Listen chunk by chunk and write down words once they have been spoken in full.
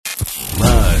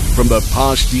from the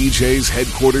POSH DJs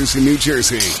headquarters in New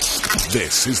Jersey.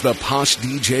 This is the POSH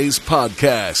DJs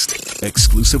podcast,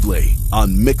 exclusively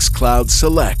on Mixcloud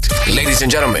Select. Ladies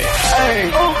and gentlemen,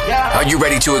 are you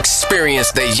ready to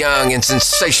experience the young and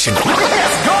sensational?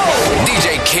 Let's go!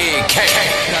 DJ Kid K.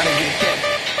 Gotta get that.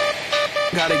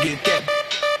 Gotta get that.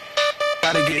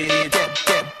 Gotta get that.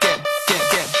 Gotta get that.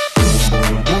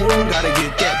 Gotta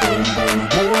get that. Gotta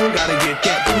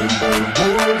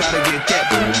get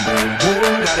that.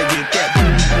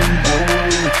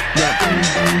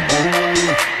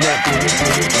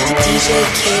 DJ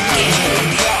Kid K.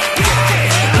 Gotta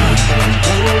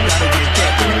get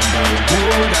that. Gotta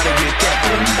get that.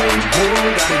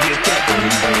 Gotta get that.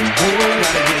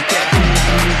 Gotta get that.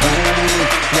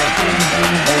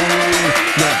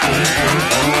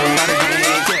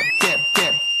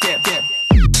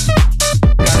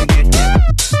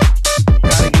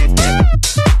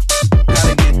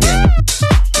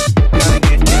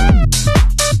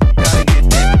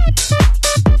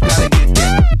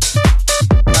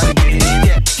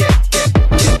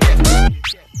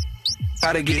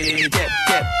 Gotta get that.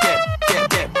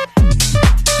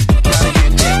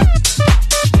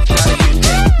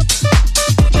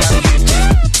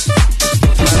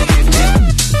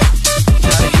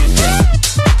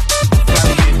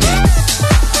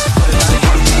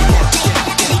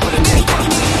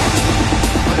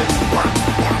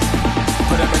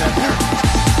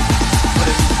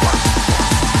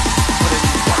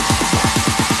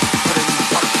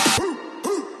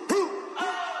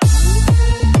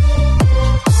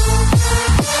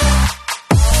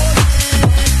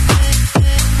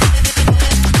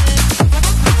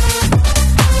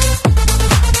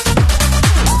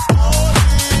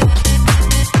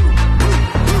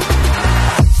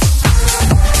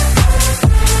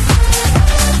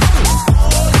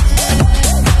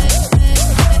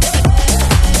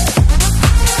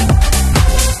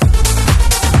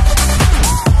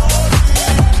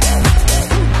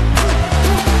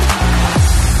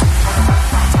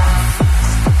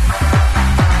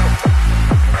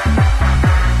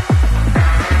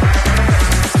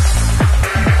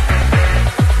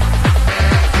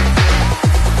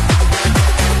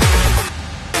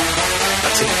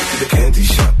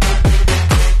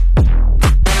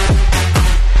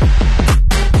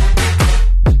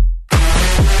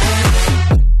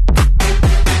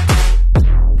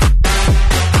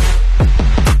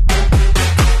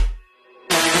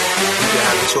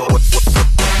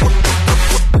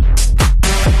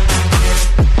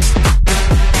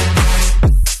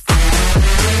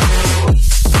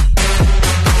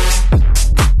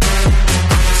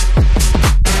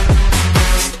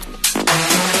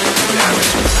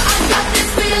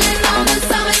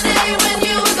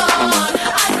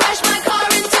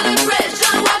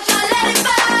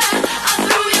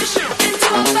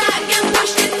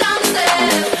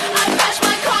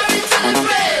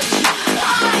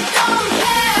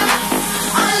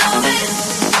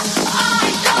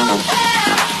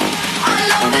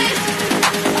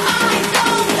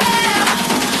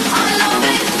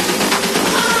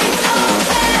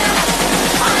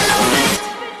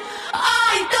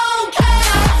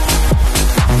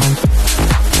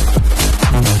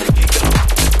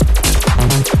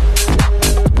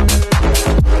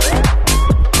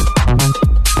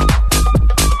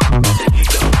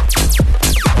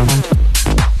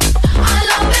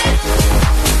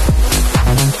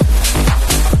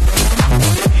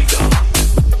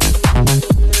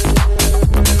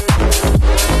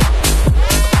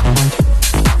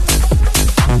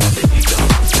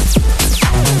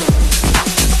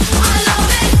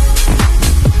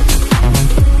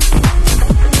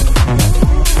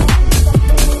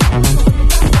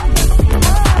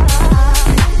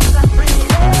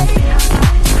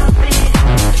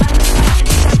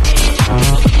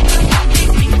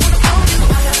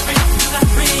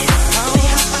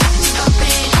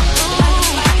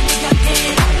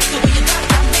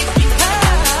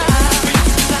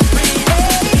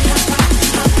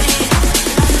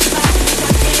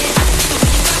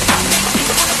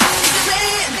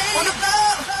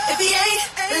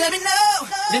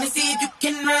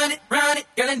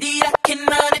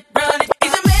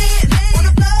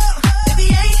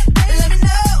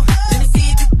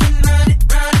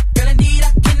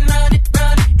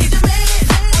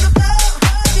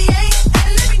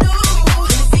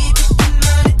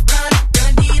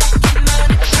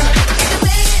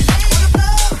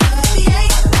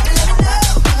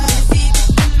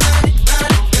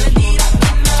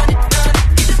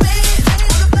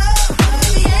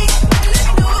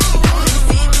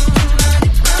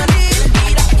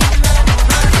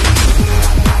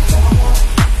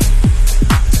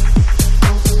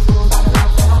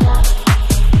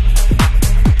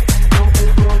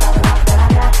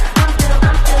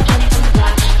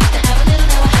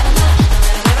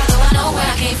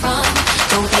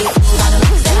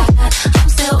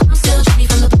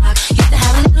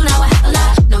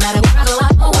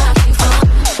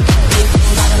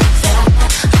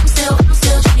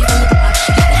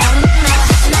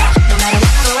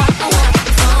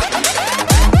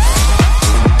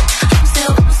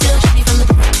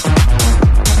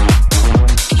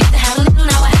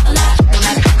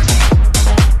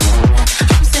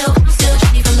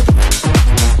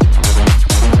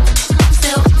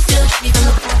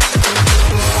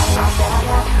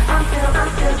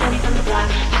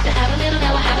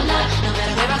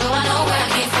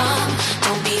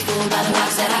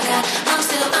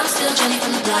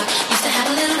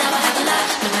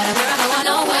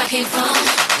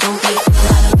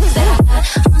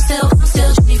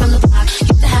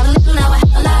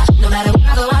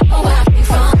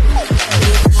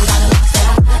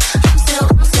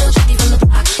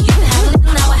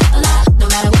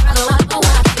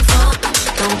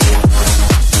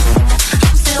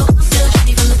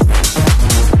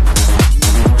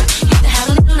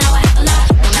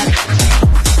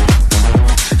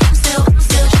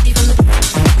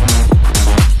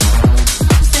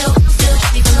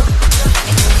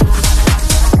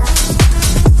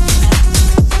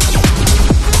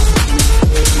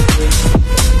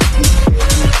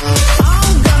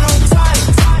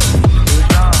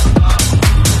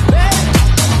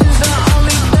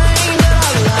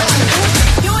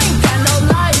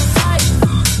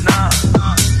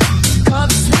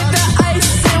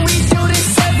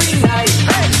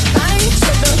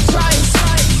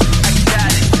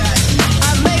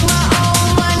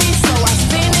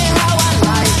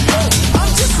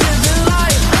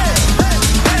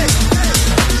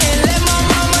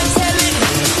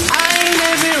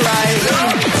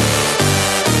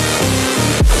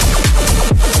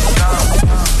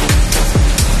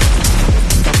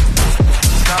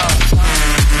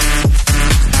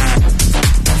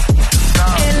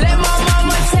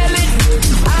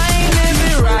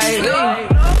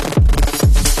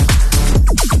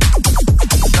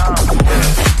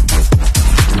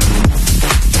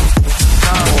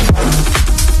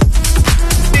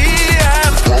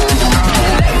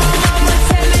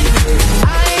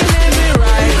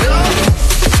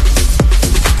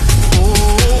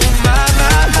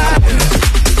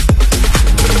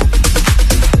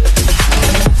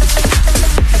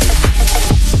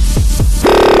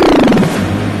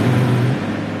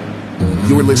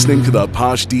 You're listening to the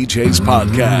Posh DJs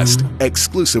podcast,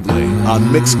 exclusively on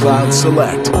Mixcloud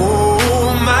Select. Oh,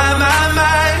 my, my,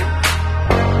 my.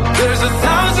 There's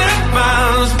 1,000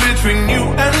 miles between you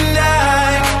and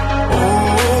I.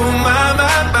 Oh, my,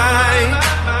 my, my.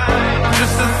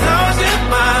 Just 1,000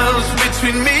 miles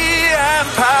between me and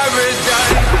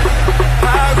paradise.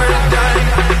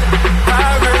 Paradise.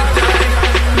 Paradise.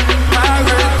 Paradise.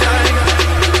 Paradise.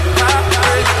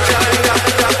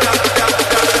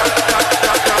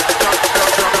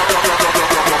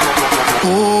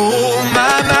 Oh,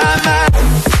 my, my, my.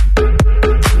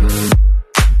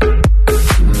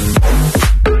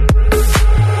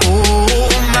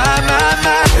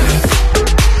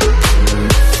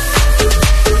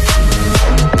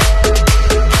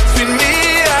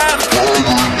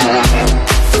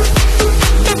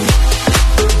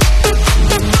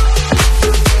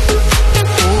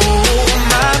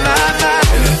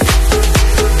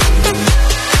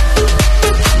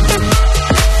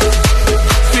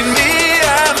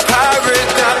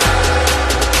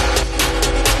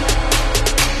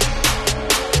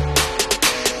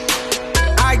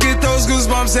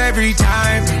 Every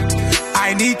time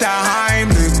I need the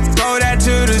Heimlich, throw that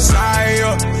to the side.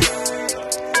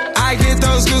 I get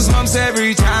those goosebumps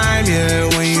every time, yeah.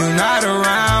 When you're not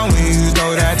around, when you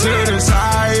throw that to the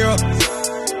side.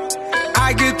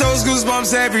 I get those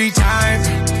goosebumps every time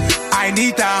I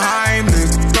need the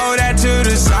Heimlich, throw that to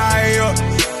the side.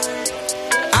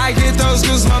 I get those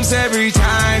goosebumps every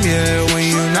time, yeah. When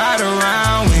you're not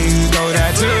around, when you throw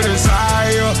that to the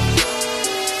side.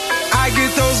 I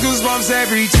get those goosebumps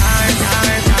every time.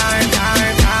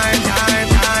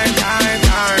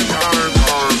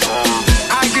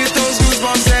 I get those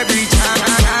goosebumps every time.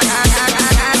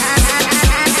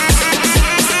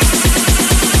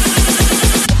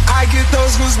 I get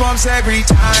those goosebumps every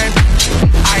time.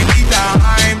 I need the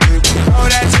Heimlich, throw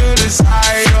that to the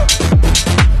side.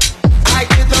 I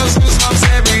get those goosebumps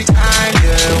every time,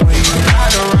 yeah. When you're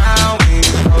not around, when you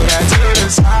throw that to the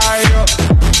side.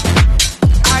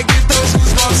 I get those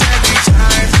goosebumps every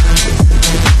time.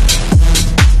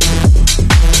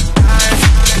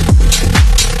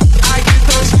 I get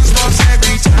those goosebumps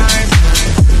every time.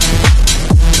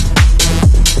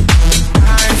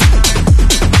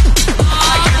 I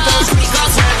get those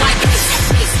goosebumps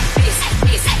every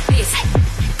time.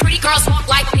 Pretty girls walk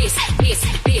like this.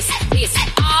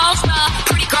 All the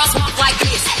pretty girls walk like this.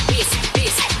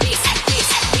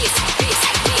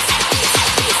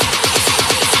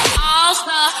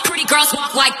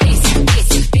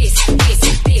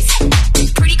 All the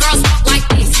pretty girls walk like this. Pretty girls walk like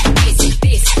this.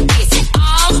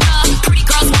 All the pretty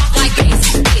girls walk like this.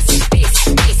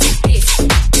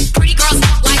 Pretty girls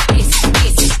walk like this.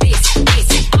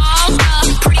 All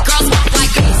the pretty girls walk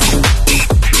like this.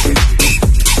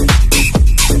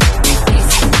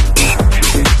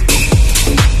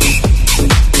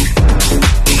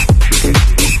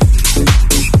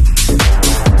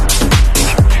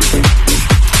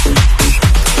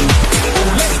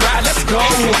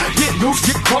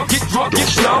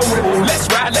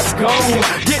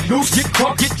 Get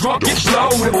crunk, get drunk, get slow.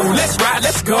 Let's ride,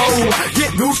 let's go.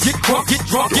 Get loose, get crunk, get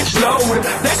drunk, get slow.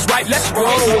 That's right, let's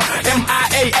roll.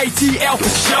 MIAATL for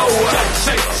show.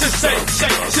 Shake, shake, shake,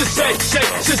 shake, shake,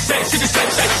 shake, shake, shake, shake, shake,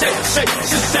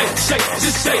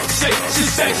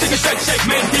 shake, shake,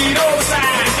 mentirosa,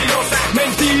 mentirosa,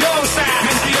 mentirosa,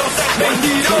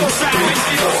 mentirosa,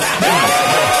 mentirosa.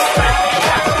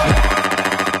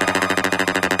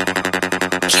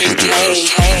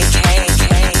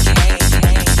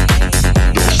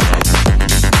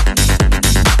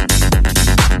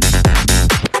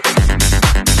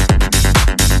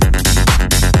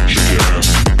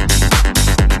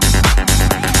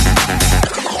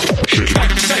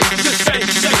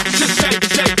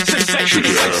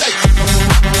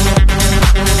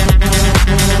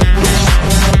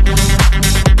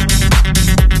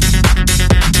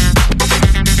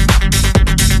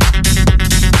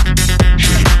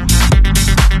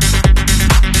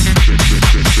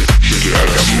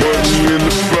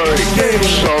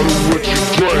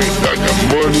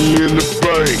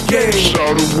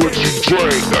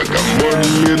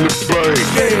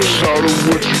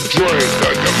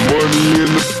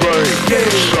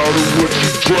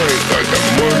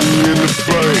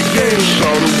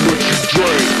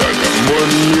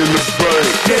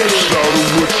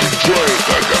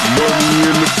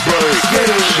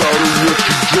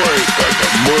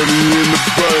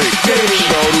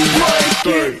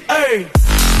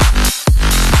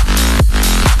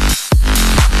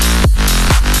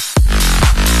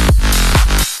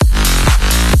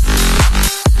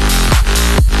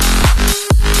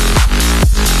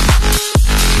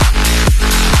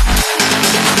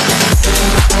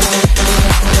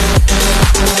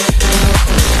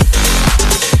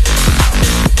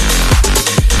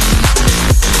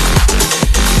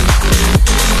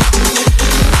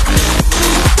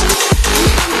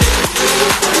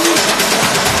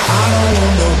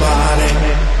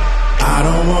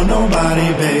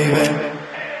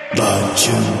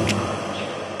 you.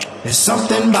 There's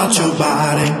something about your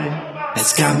body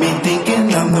that's got me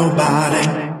thinking I'm nobody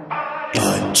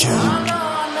but you.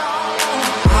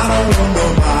 I don't want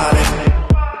nobody,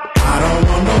 I don't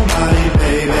want nobody,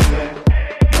 baby,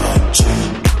 but you.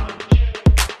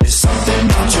 There's something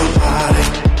about your body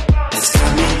that's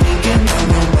got me thinking I'm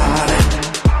nobody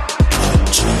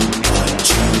but you, but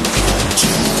you, but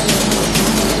you.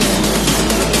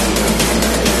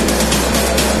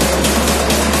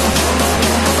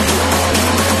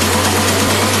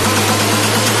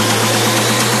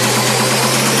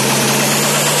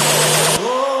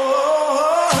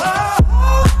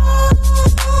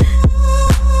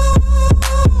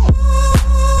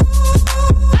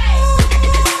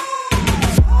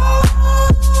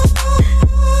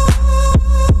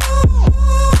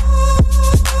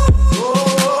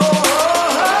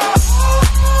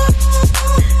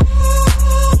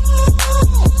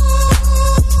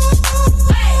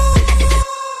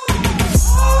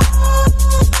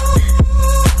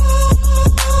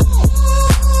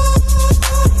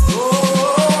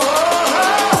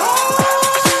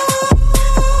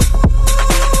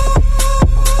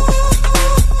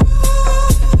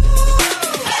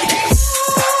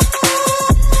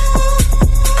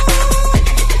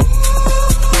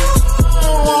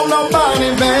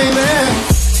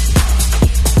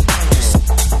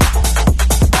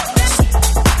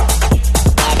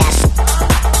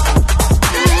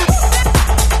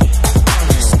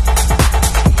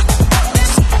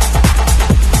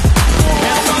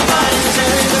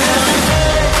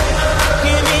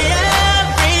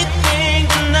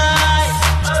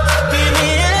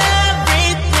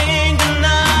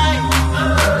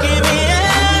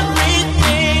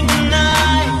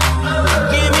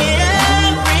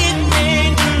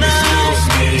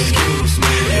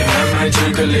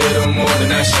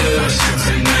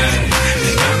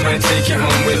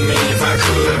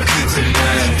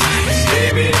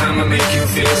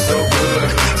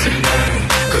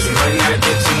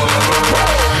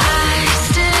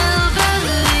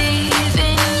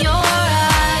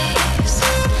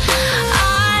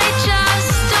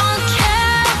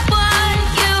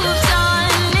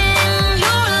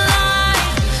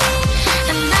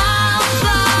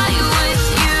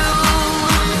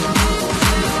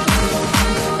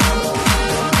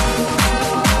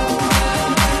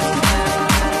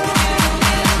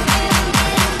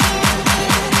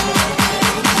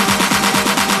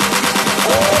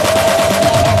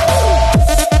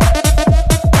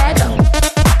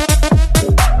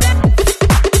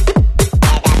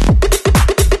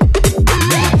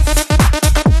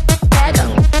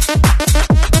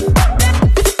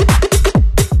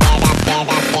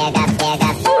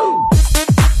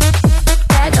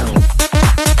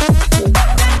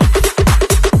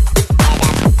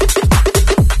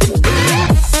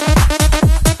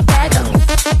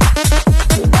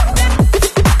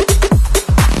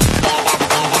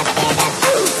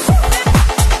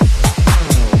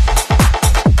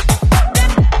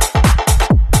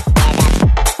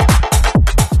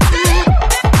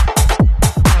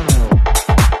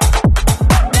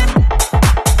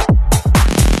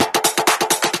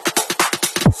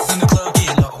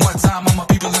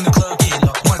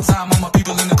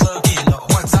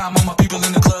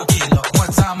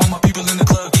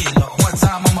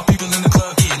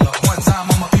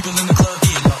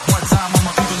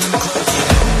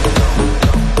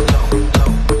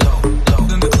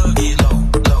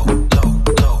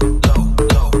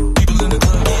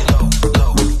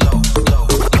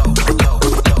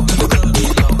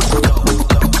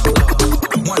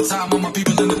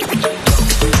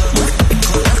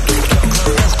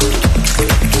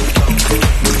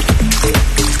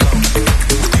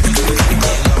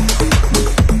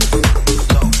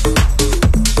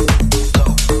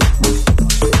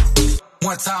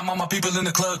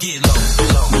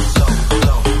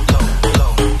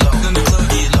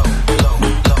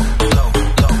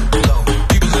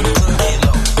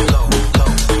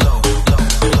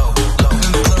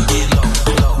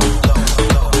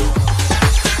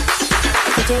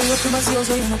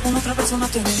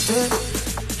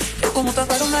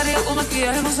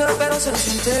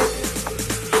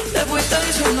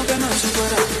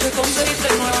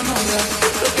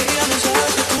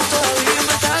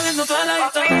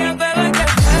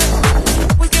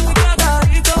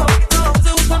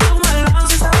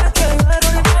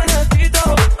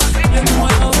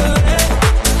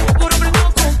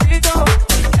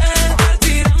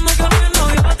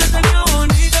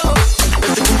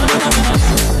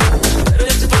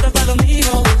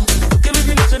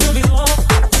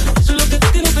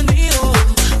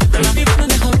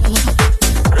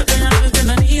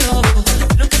 Bienvenido,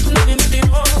 lo que tú no me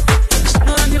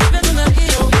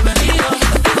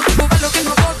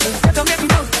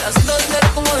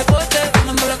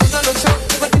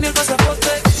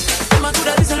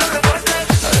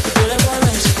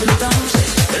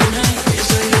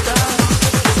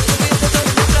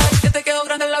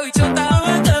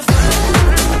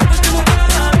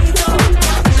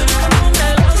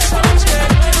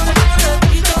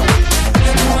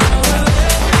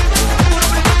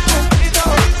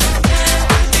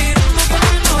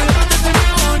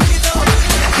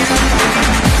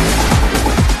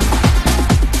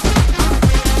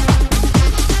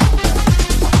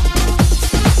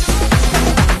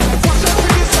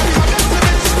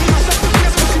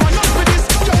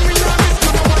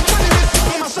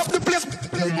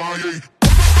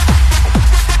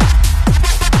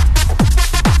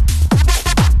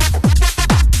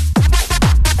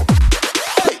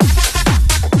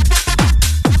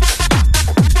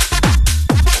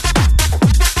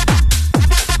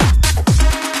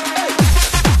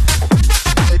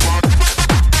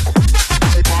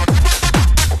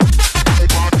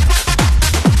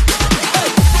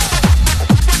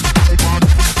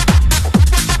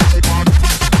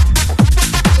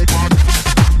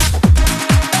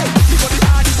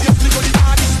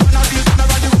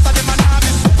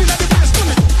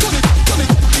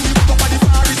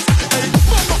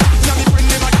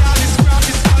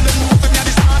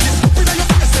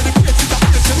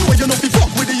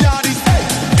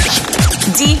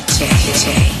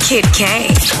Kid K.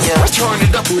 Yeah, turn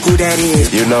it up. Who that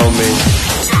is? You know me.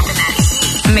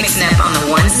 Mixing up on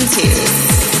the ones and twos.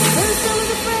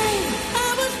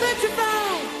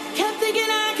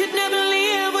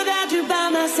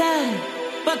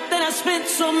 But then I spent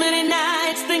so many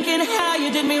nights thinking how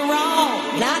you did me wrong.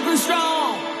 And I grew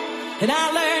strong, and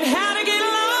I learned how to get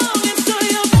along. And so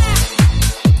you're back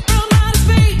from outer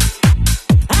space.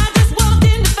 I just walked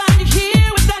in to find you here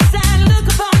with that sad look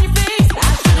upon your face.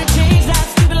 I should have changed that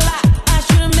stupid lie. I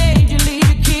should have made you leave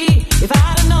your key. If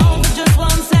I'd have known for just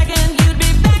 1 second, you'd be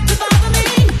back to bother me.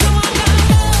 So I'm gonna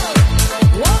go,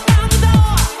 walk out the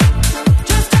door.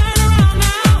 Just turn around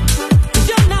now, 'cause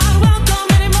you're not welcome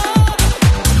anymore.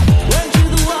 Weren't you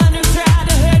the one who tried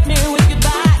to hurt me with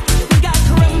goodbye? Think I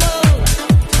crumbled,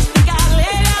 think I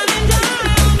lay down and die.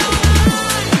 Oh no,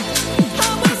 I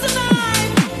will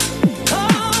survive.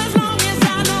 Oh, as long as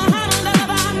I know how to love,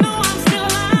 I know I'm still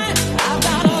alive. I've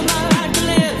got all my life to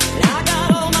live, and I got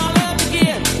all my love to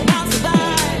give, and I'll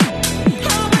survive.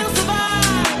 I will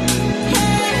survive.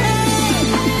 Hey,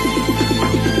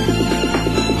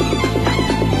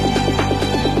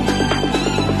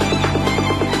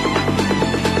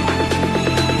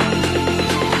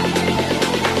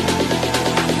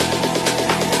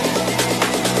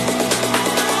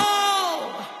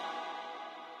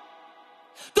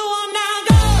 go on now,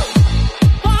 go.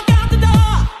 Walk out the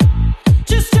door.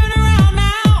 Just turn around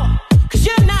now, 'cause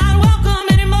you're not welcome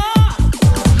anymore.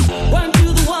 Weren't you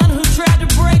the one who tried to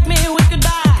break me with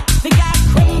goodbye? Think I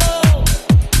crumbled,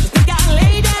 just think I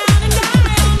lay down and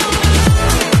die. Oh no,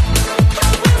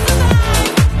 I will survive.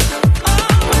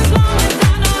 Oh, as long as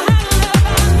I know how to love,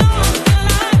 I know I'm still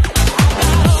alive. I've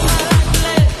got all my life to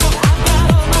live, I've got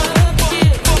all my love to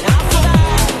give, and I'll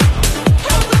survive.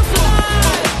 I will survive.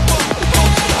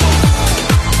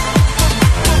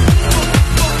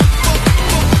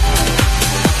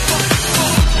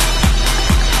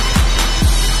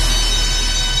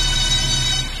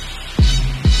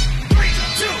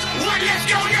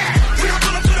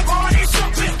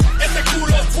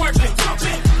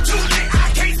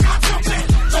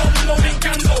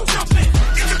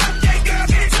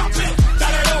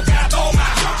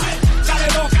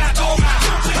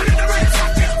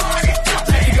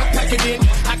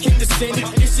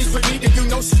 This is for me, then you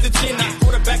know she's the 10. I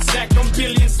quarterback sack, I'm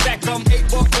billion stack, I'm 8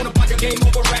 buck on a pocket game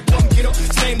over rack. Come get up,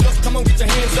 stand up, come on, get your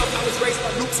hands up. I was raised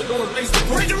by Luke, so don't erase the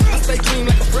green. I stay clean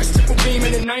like a fresh triple beam,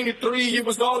 and in '93 it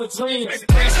was all a dream.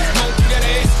 Crash, monkey that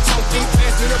ass, talking,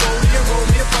 pass me the rollie and roll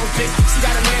me the phone pick. She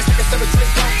got an ass like a 7-3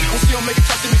 dump, and she don't make it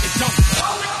try to make it jump.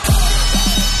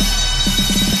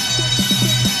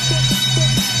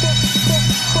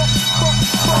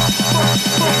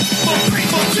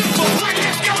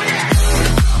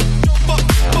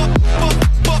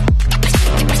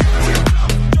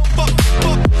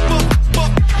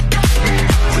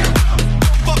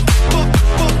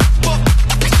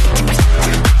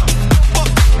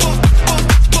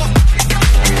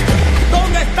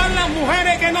 ¿Dónde están las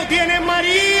mujeres que no tienen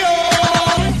marido?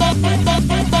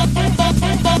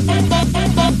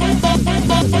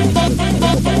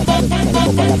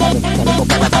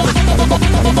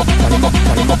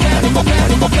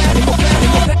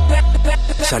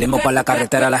 Salimos por la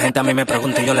carretera, la gente a mí me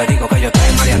pregunta y yo le digo que yo estoy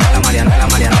en Mariana, Mariana,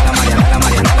 Mariana, Mariana, Mariana,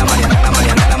 Mariana, Mariana, Mariana,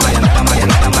 Mariana,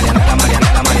 Mariana, Mariana,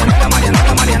 Mariana, Mariana,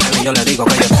 Mariana, Mariana, y yo le digo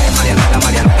que yo estoy en Mariana,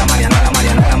 Mariana, Mariana,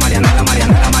 Mariana, Mariana, Mariana,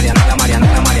 Mariana, Mariana, Mariana,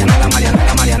 Mariana, Mariana,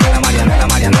 Mariana,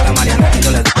 Mariana, Mariana, y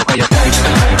yo le digo que yo estoy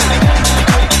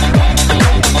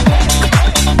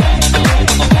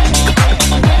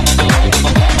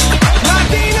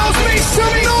Latinos, make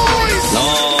some noise.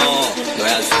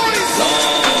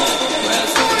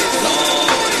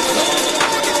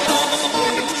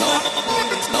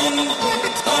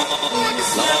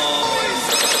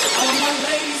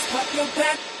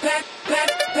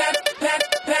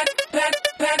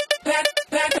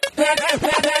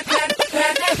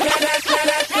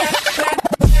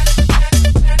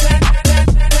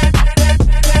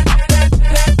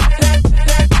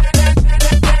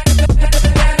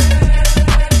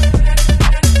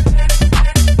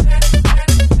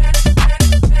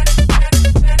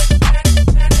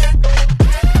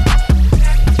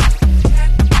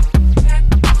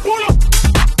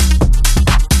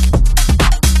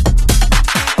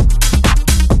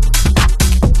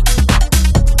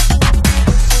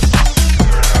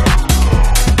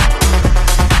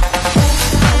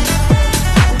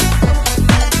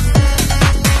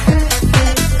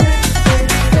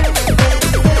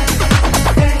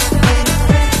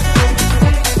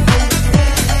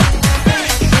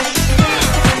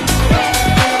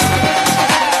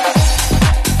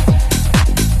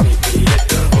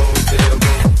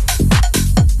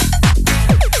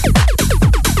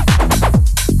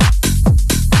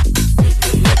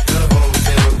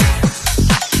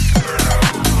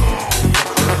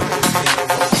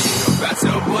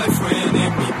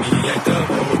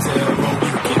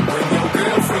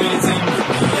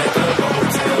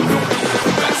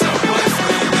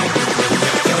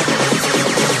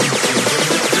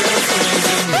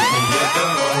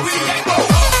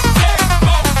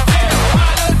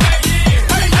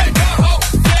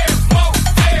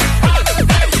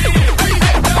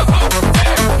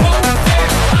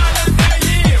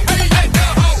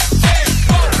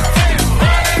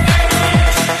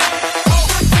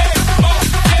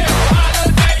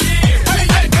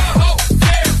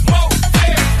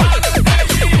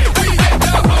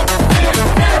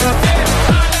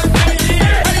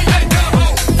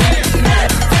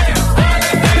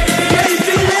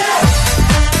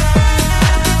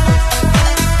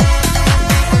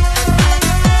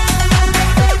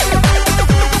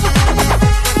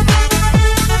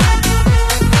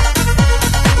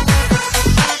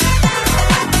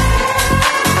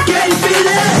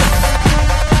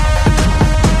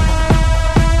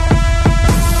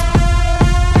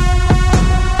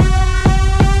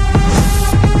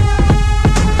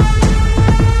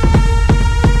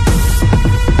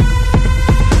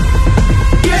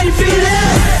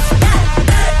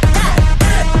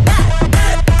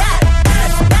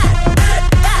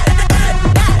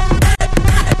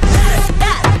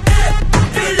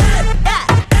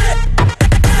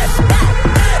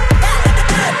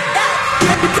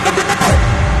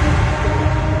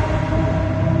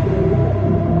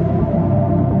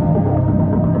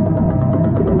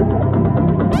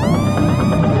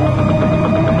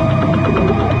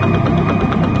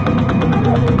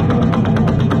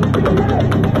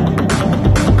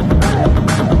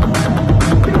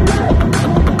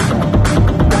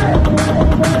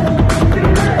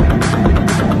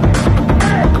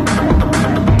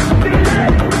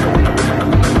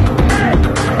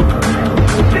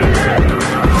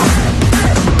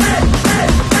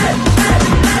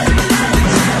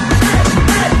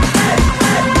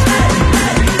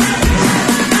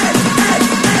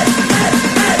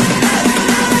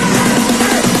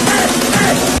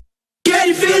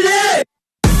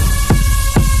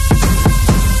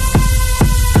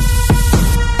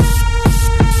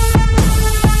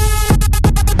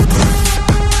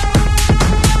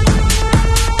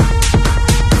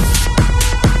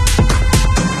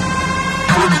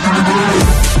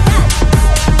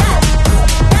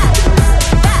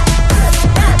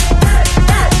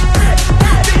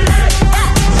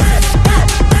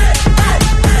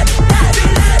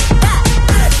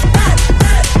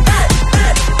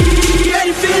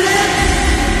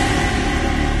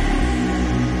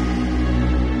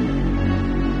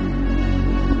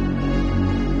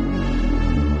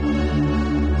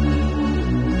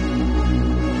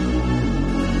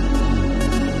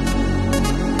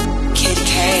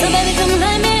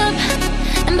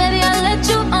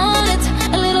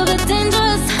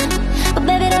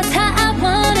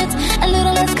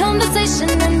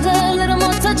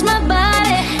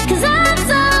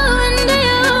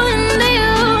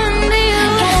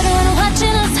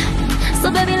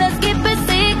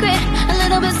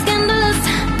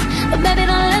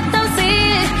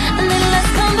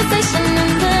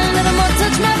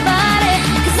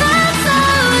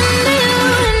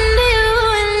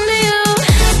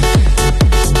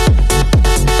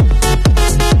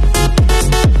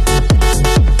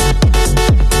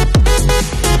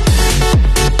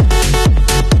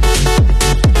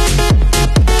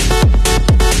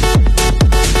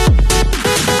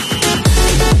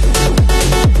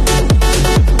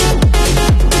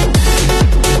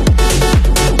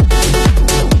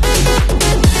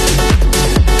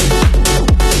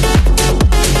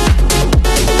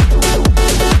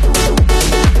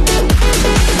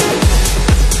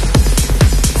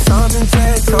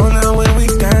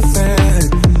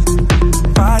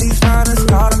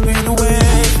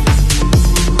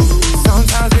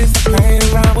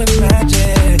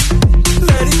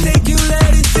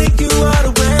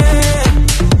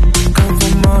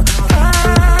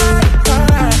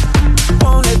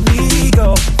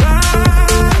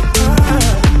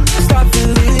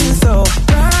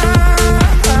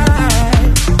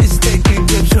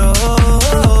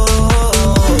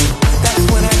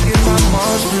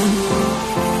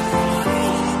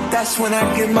 when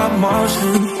I get my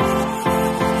motion.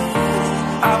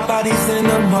 Our bodies in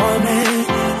the moment.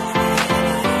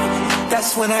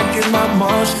 That's when I get my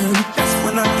motion. That's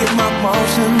when I get my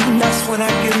motion. That's when I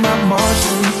get my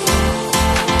motion.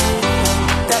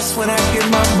 That's when I get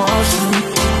my motion.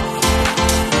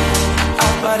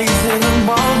 Our bodies in the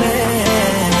moment.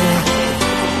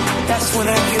 That's when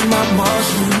I get my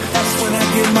motion. That's when I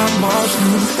get my motion.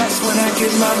 That's when I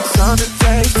get my sun to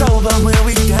taste over when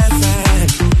we dancing.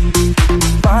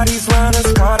 Bodies round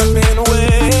us caught up in a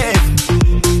wave.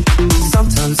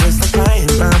 Sometimes it's like playing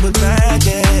around with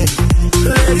magic.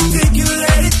 Let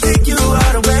it take you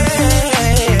out of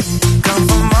way. Come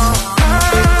from all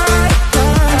right,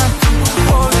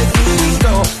 oh let me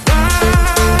go right.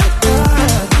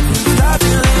 Stop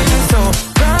feeling so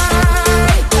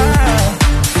right.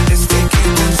 It's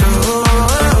taking control.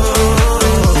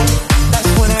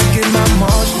 That's when I get my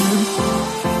motion.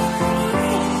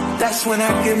 That's when I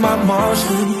get my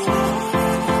motion.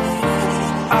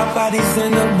 Our bodies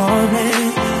in the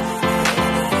moment.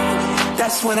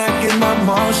 That's when I get my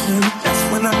motion. That's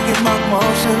when I get my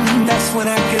motion. That's when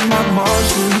I get my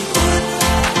motion.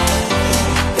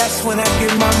 That's when I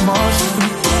get my motion.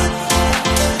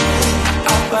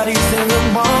 Our bodies in the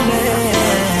moment.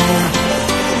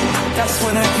 That's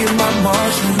when I get my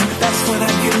motion. That's when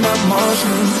I get my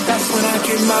motion. That's when I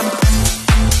get my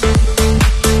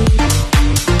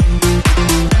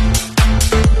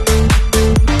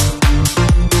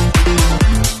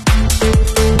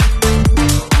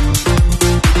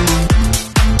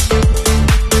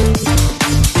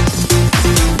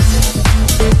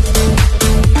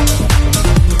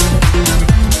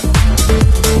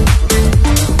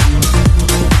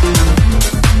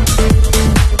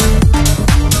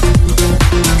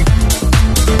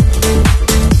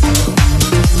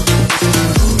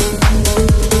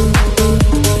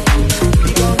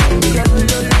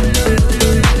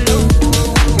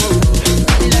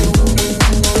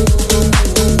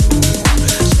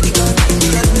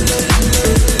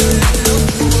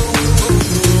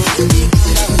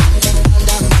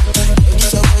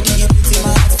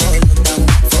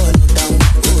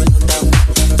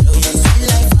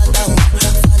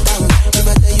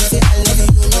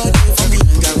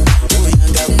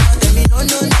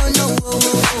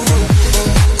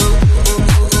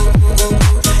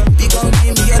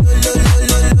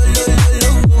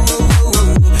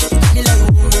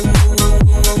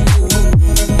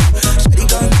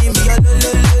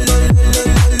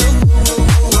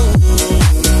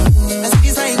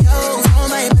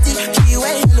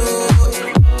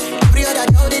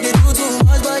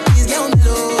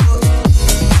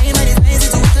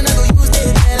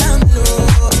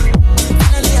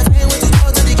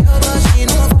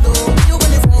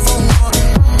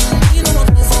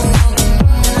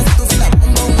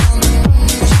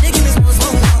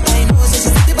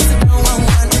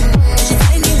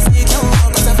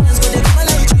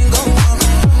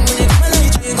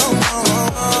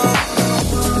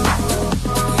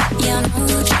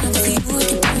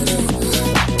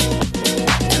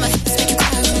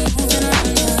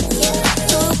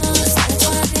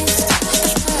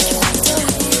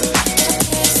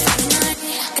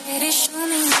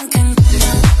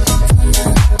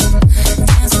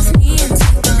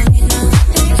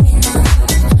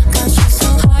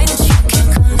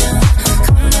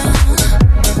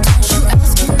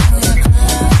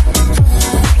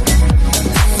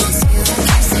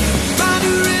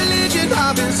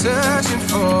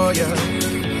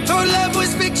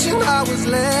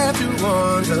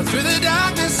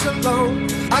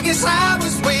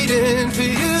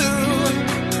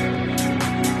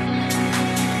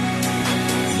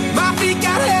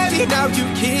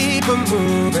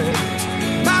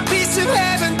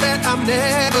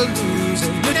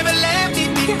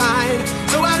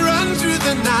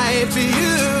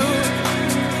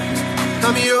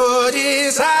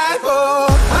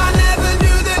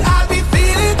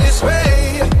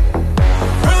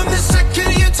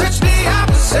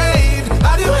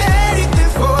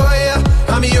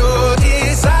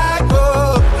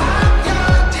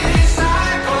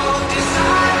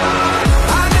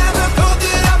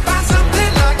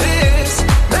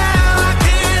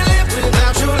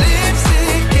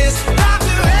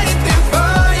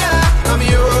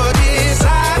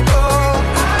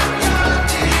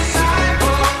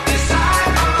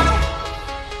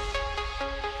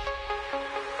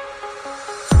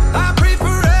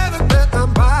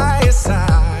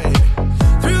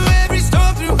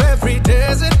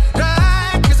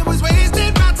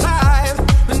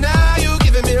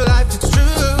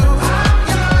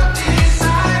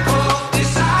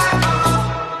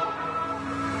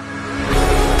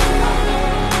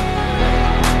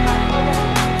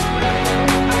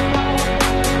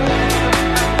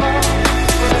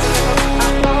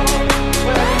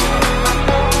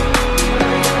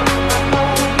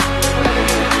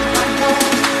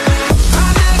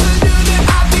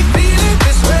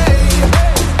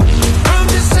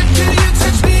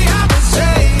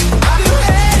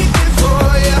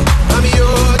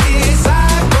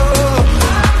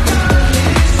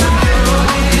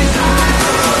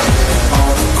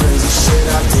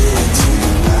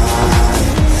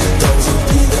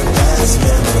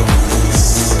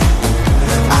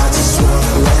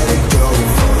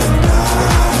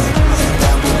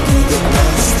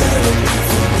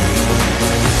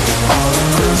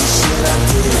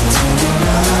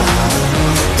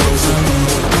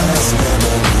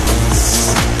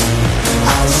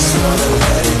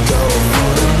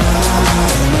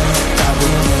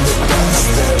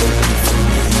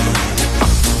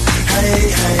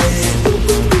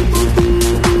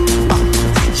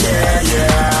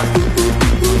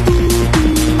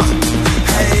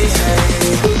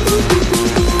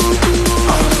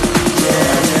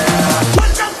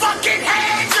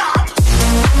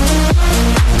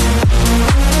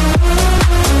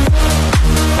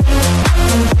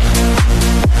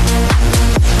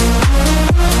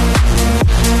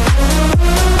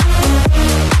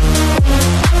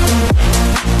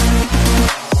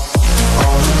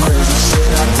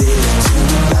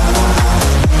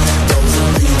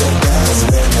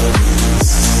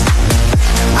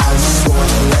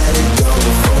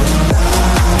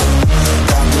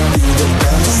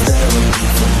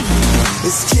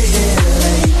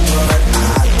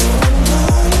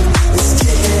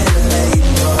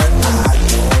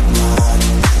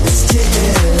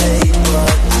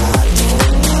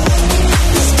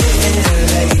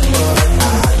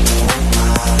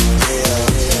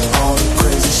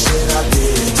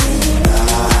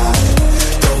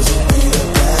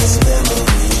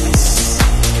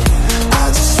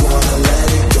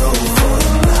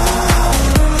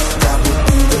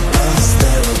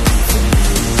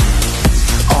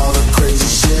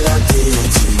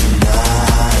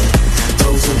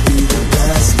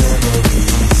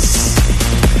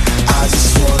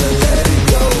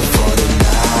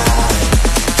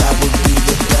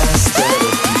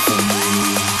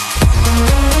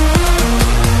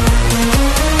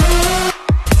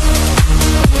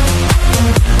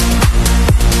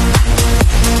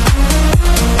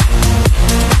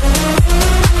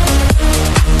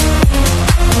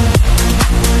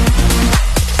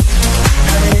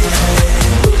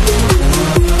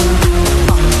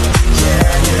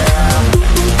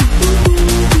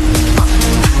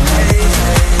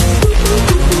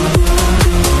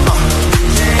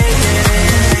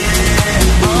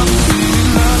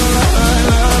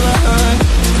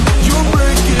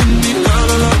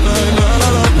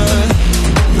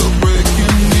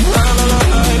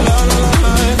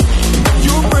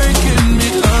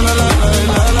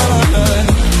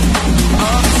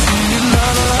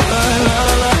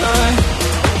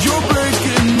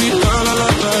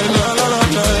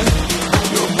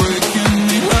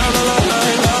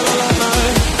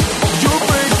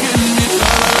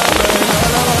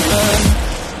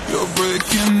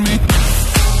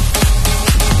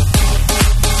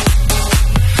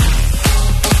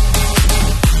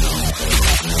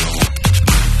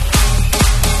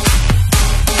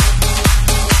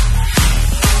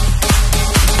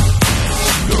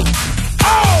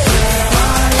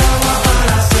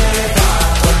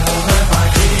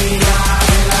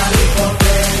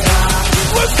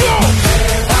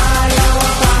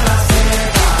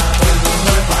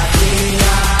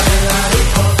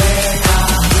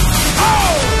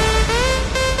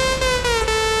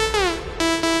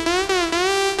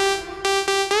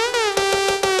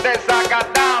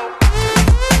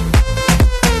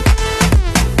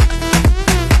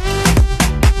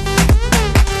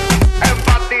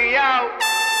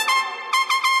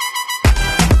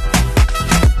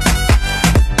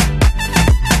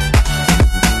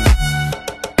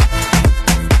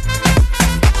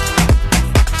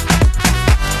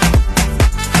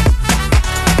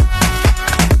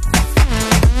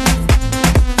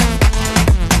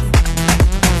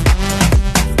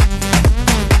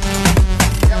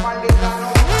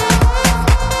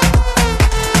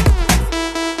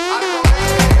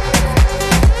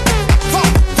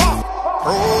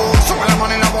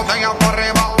teléfono y la botella por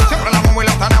arriba. Siempre la bomba y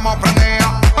la tenemos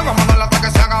prendida. Hoy vamos a darle hasta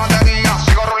que se haga de día.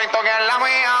 Sigo rulito que es la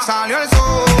mía. Salió el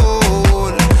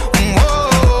sol, un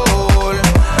gol.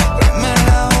 Preme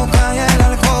la boca y el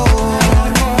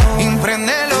alcohol.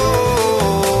 Impréndelo,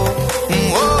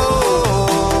 un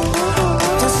gol.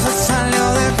 Esto se salió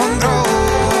de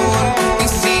control. Y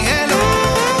síguelo.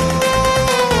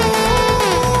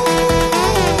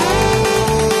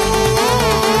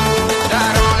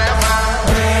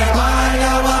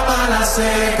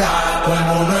 Seca, todo el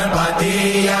mundo en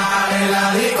patilla en la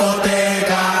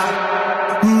discoteca.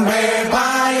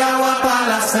 Beba y agua para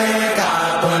la seca,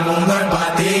 todo el mundo en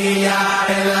patilla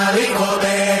en la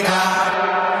discoteca.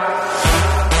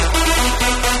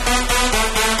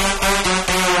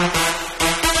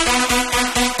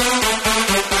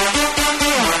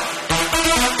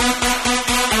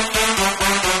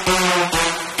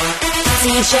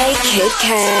 DJ Kid K.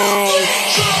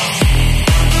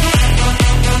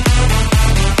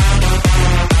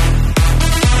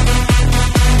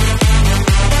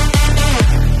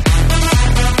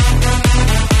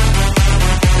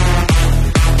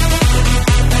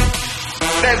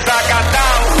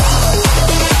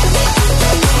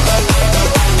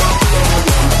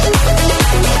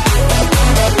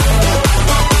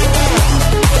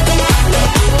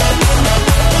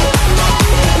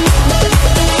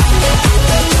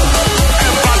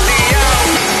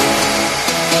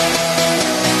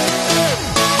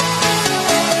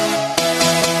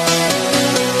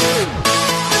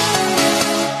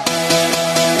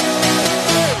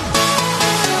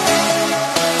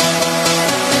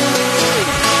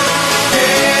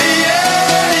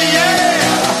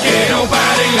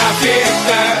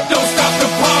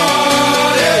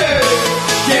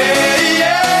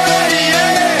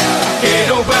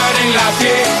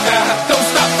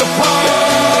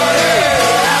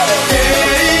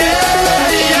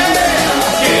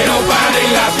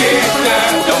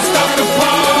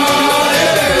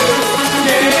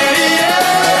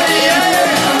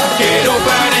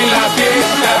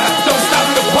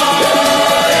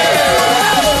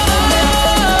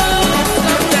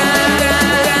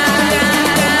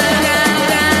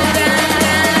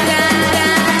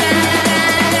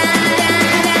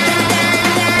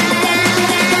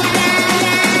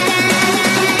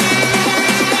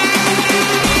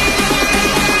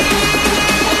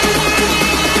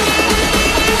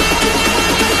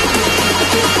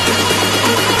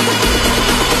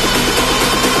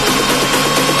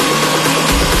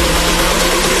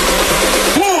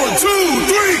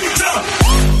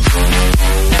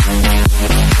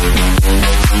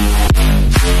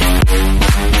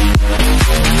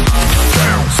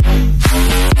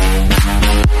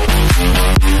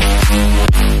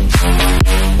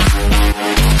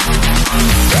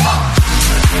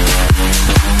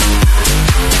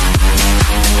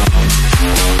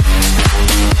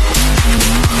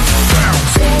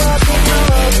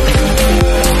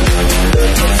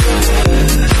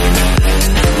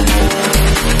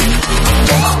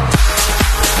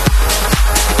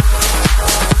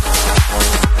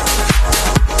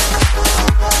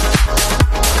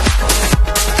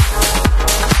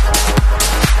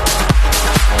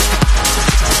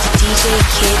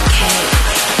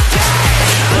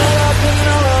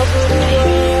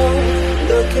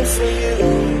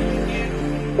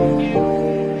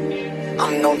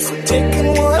 I'm known for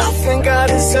taking what I think I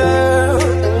deserve,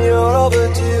 and you're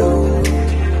overdue.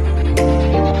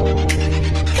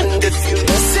 And if you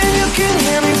listen, you can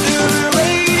hear me through the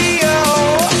radio,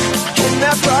 in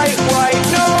that bright white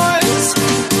noise.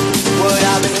 What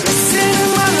I've been missing in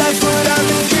my life, what I've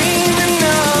been dreaming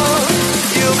of.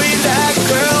 You'll be that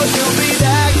girl, you'll be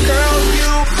that girl,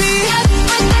 you'll be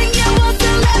everything you want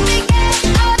to let me get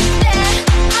up there.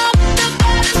 I'm the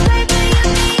baddest baby in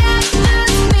the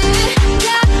atmosphere.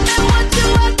 Got me what you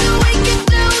want, so we can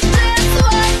do this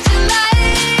what you like.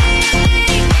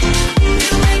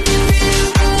 You make me feel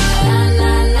good. Na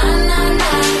na na na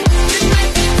na. You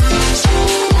make me feel good.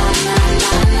 Na na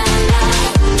na na na.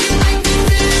 You make me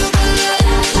feel good.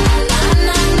 Na na na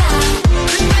na na.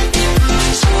 You make me feel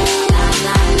good. Na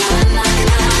na na na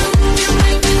na. You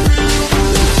make me feel good.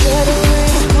 Get a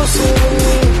little closer to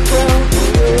me, girl.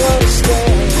 You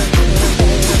understand.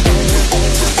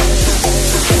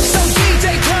 So DJ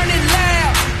turn it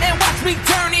loud and watch me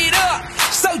turn it up.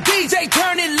 So DJ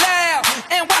turn it loud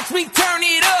and watch me turn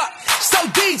it up. So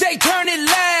DJ turn it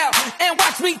loud and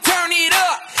watch me turn it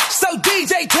up. So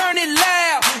DJ turn it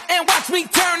loud and watch me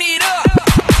turn it up.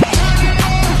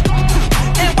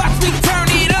 And watch me turn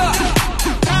it up.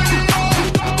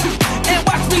 And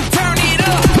watch me turn it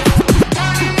up.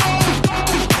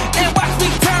 And watch me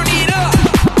turn it up.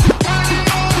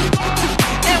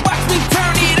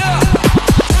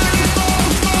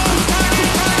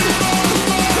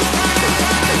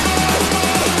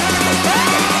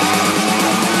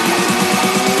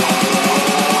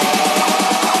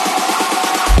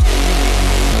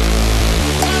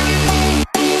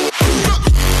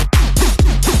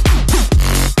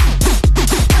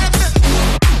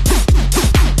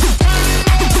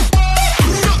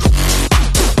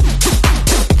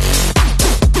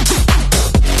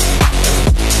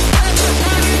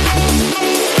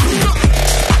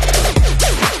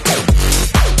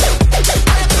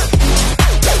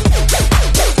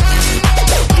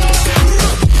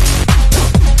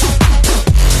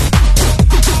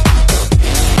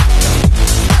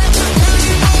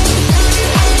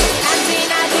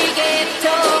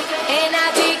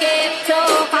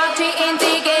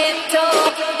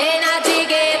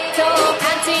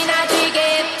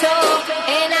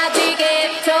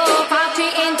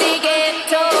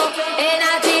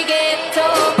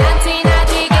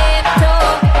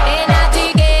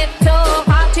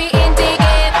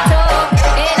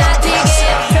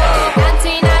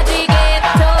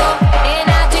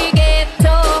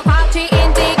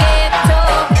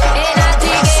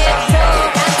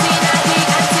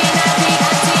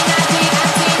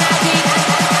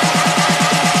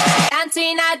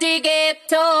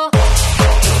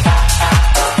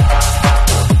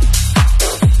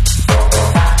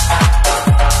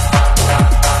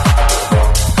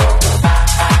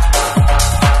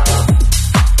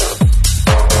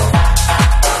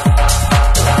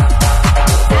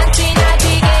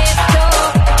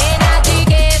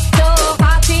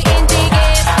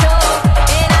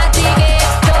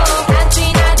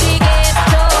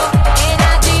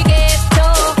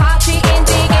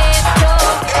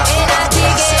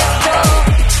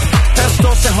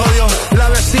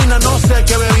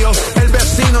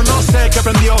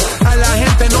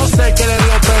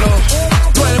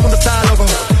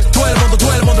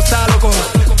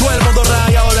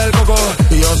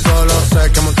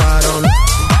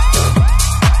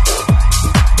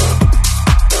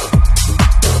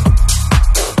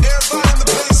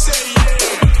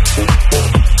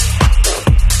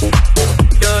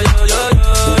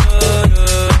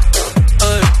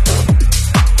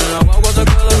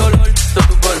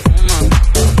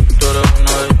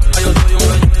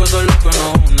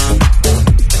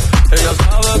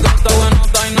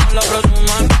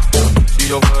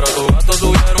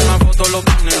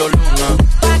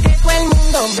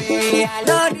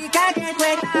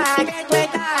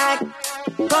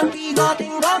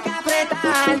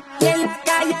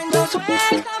 calle ando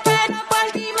suelto, pero por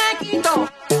ti me quito.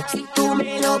 Si tú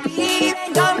me lo pides,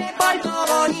 yo me porto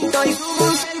bonito y subo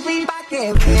un selfie pa'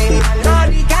 que vean lo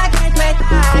rica que tú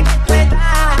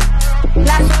estás.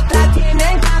 Las otras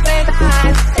tienen que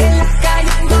apretar. En la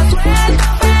calle ando suelto,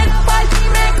 pero por ti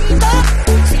me quito.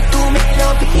 Si tú me lo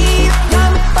pides, yo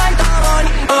me porto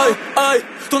bonito. Ay, ay,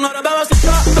 tú no eres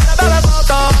bebecita, tú eres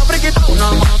bebesota. Friquita,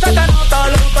 una mano que te nota.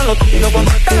 Le gustan los tiros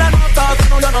cuando está en la nota. Tu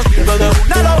novia no sirve, de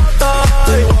una lo bota.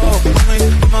 Ay, wow, mami,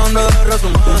 dime dónde debes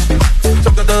resumir. Sé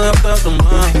que te debes de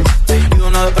sumir. Y de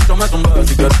una de pecho me zumbé.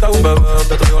 Si quieres te hago un bebé,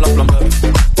 te traigo la plan B.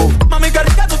 Mami, qué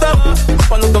rica tú te ves.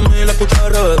 Cuando tú me la escuchas de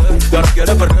RBD. Y ahora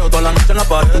quieres perreo toda la noche en la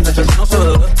pared. Eche si no se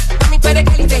ve. Mami, tú eres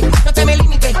élite, no te me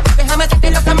limites. Déjame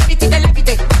hacerte los cameritos y te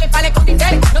levite. Dale pa'l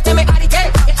escondite, no te me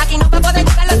ariques. Que aquí no va a poder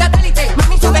llegar los satélites.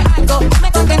 Mami, sube algo,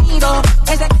 dame contenido.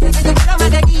 Ese que lo más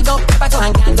seguido. Me paso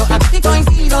jangueando, a ver si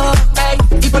coincido. Ey,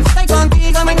 y porque estoy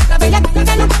contigo, me nuestra bella que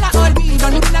nunca la olvido.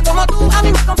 Ninguna como tú, a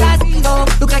mí me ha complacido.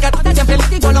 Tú crees que a todas siempre les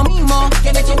digo lo mismo.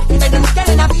 Que me chingue, pero no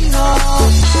quieren la vida.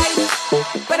 Ey,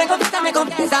 pero en confianza me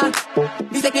confiesa.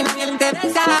 Dice que nadie le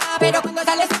interesa, pero cuando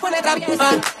sale se pone traviesa.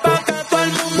 Pa' que todo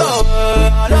el mundo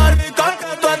vea lo rica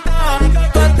que tú estás.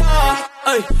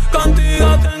 Ay,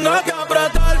 contigo tengo que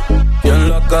apretar. Y en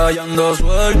la calle ando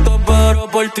suelto, pero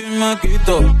por ti me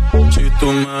quito. Si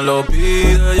tú me lo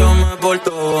pides, yo me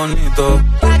porto bonito.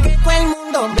 Pa' que todo el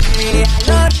mundo vea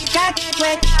lo rica que tú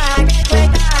estás.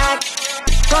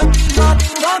 Contigo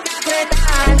tengo que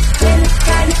apretar. En la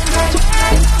calle ando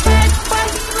suelto, pero por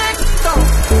ti me quito.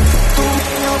 Tú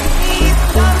me lo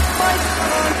pides, yo me porto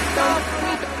bonito.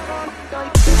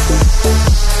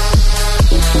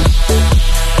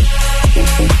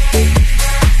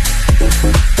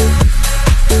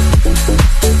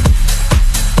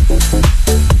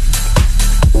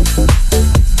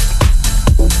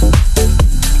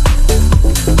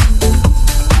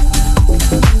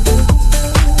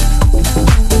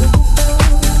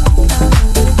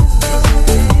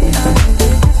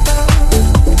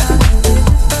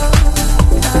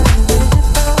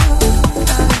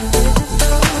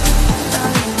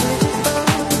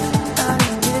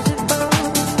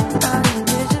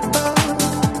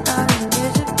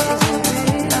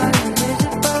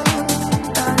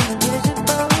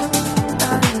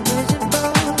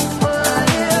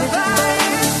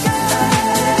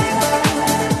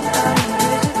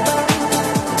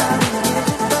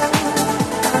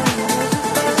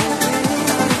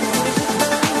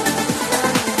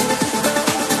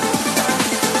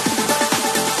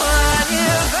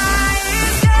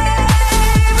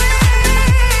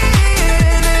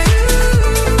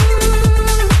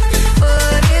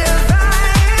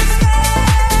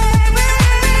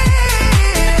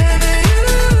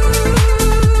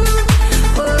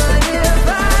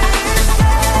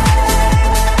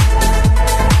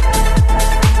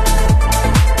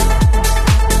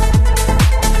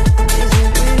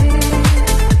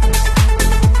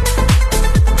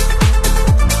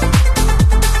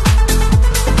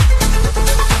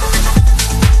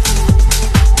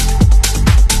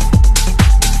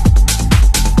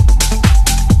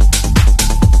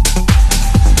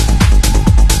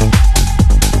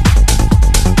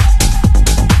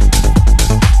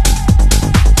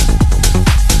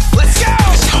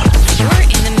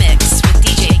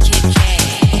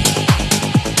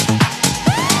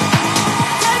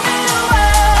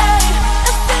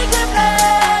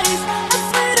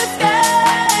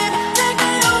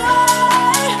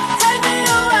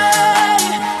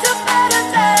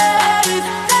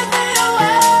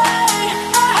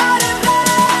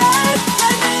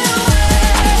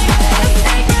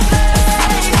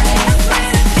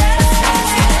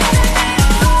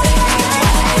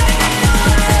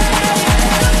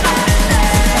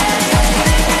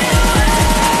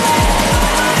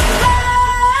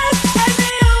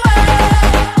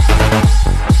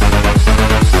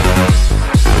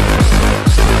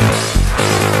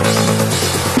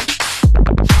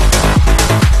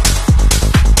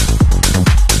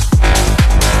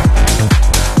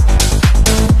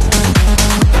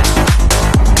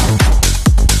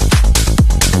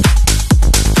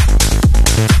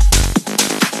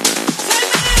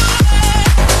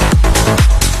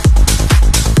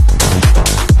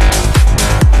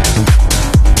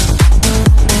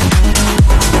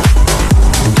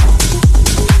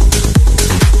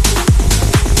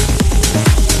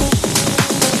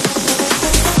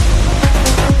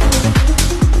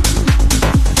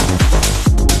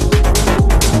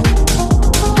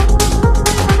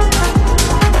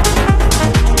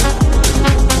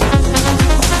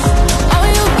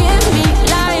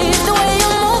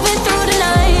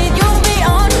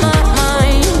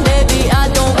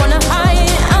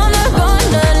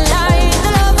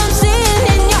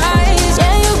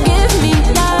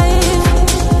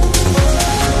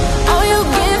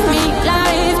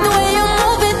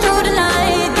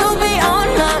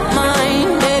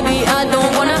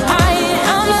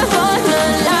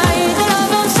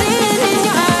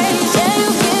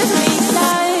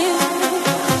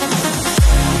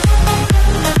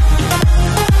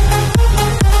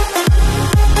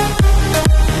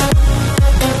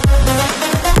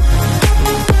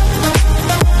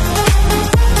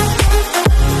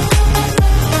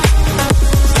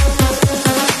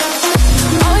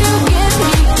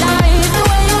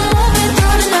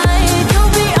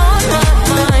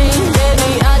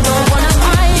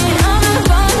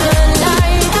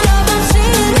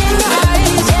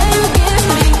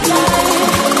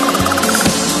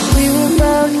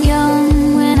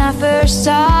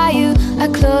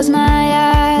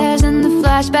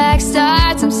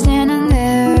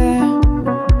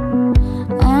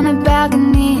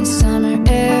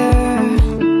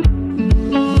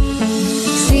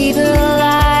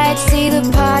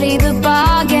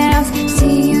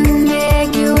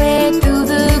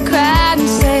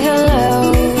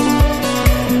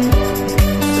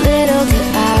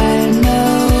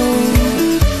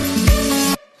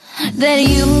 that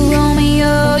you were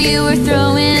Romeo, you were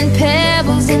throwing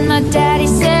pebbles, and my daddy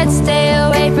said stay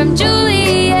away from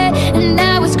Juliet, and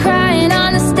I was crying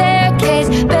on the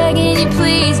staircase, begging you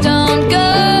please don't go.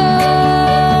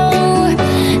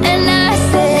 And I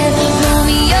said,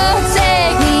 Romeo,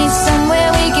 take me somewhere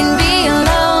we can be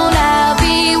alone. I'll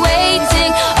be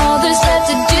waiting, all there's left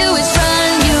to do is run.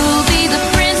 You'll be the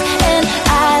prince and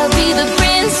I'll be the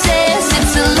princess.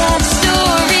 It's a love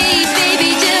story,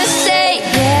 baby, just say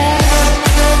yes.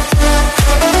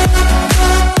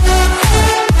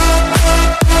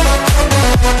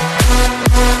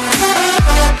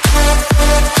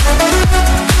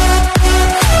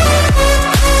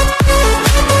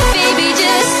 Baby,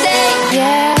 just say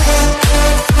yes.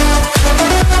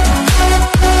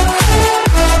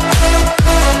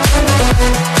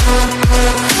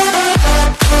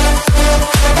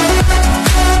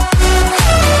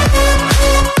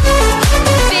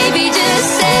 Baby, just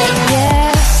say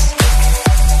yes.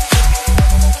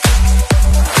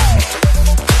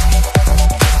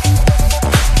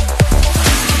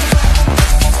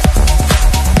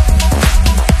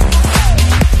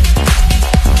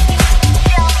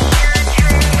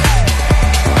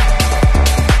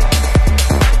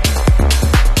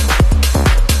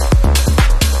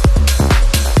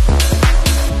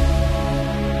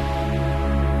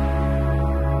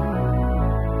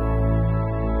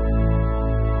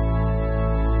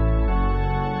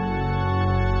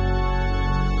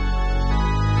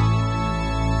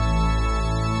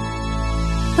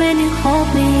 When you hold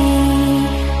me,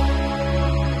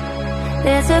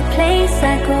 there's a place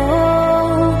I go.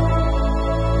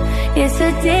 It's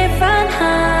a different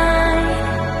high.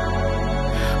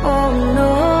 Oh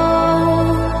no.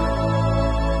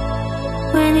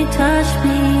 When you touch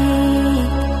me,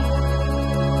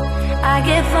 I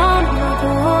get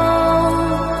vulnerable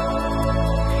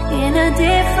in a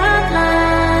different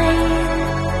light.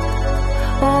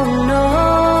 Oh no.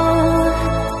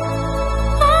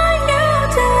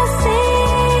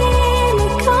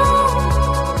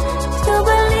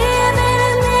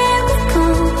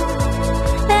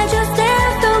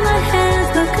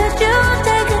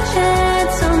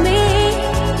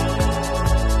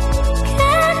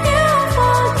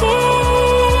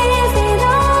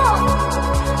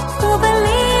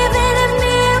 Believe in a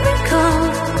miracle.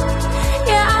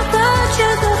 Yeah, I put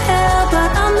you through hell, but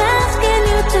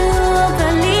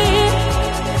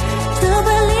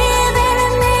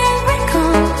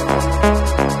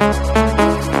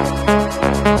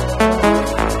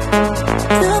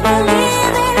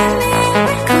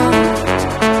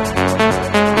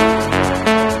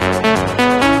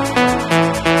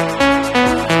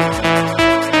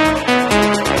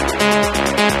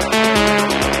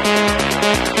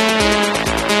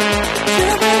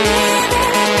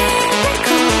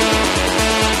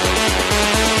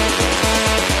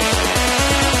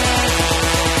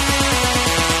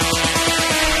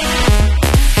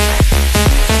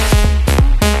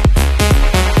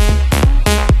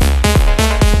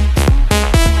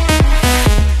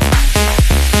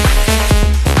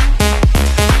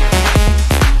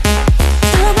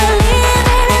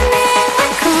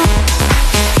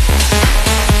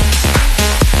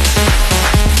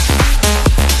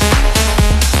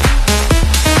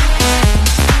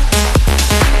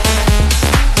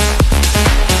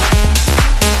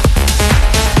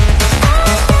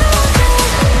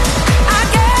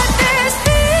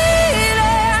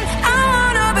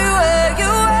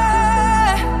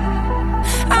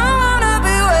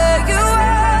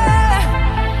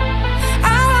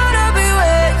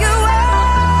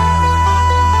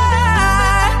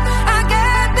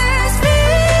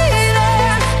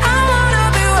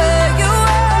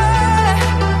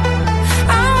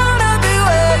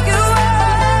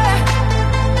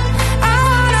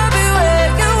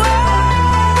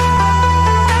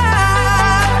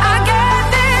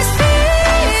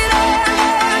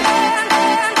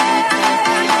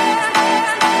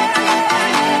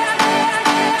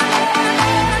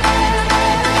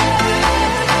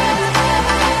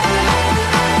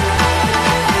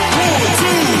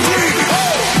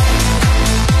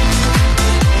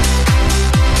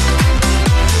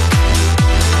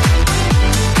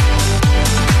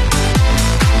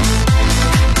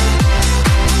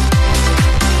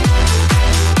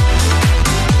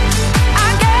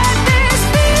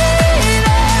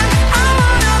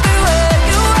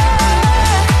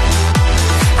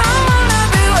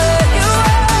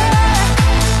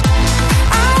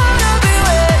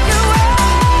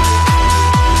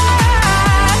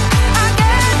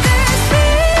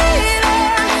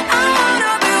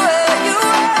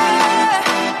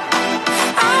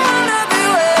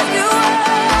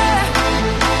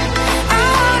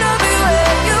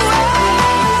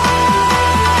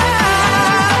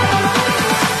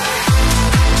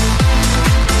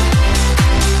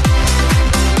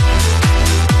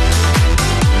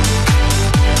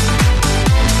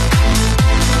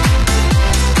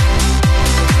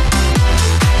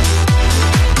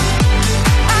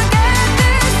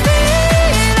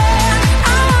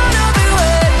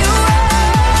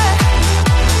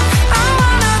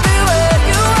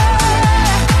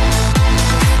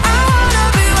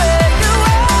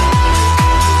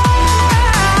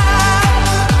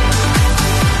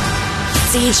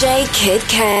DJ Kid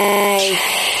K.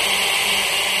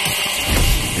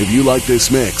 If you like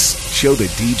this mix, show the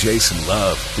DJ some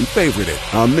love and favorite it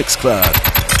on Mixcloud.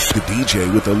 The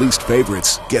DJ with the least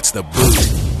favorites gets the boot.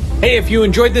 Hey, if you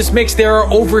enjoyed this mix, there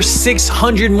are over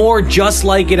 600 more just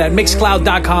like it at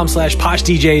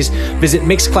mixcloud.com/poshdjs. Visit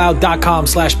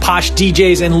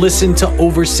mixcloud.com/poshdjs and listen to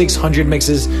over 600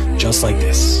 mixes just like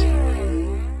this.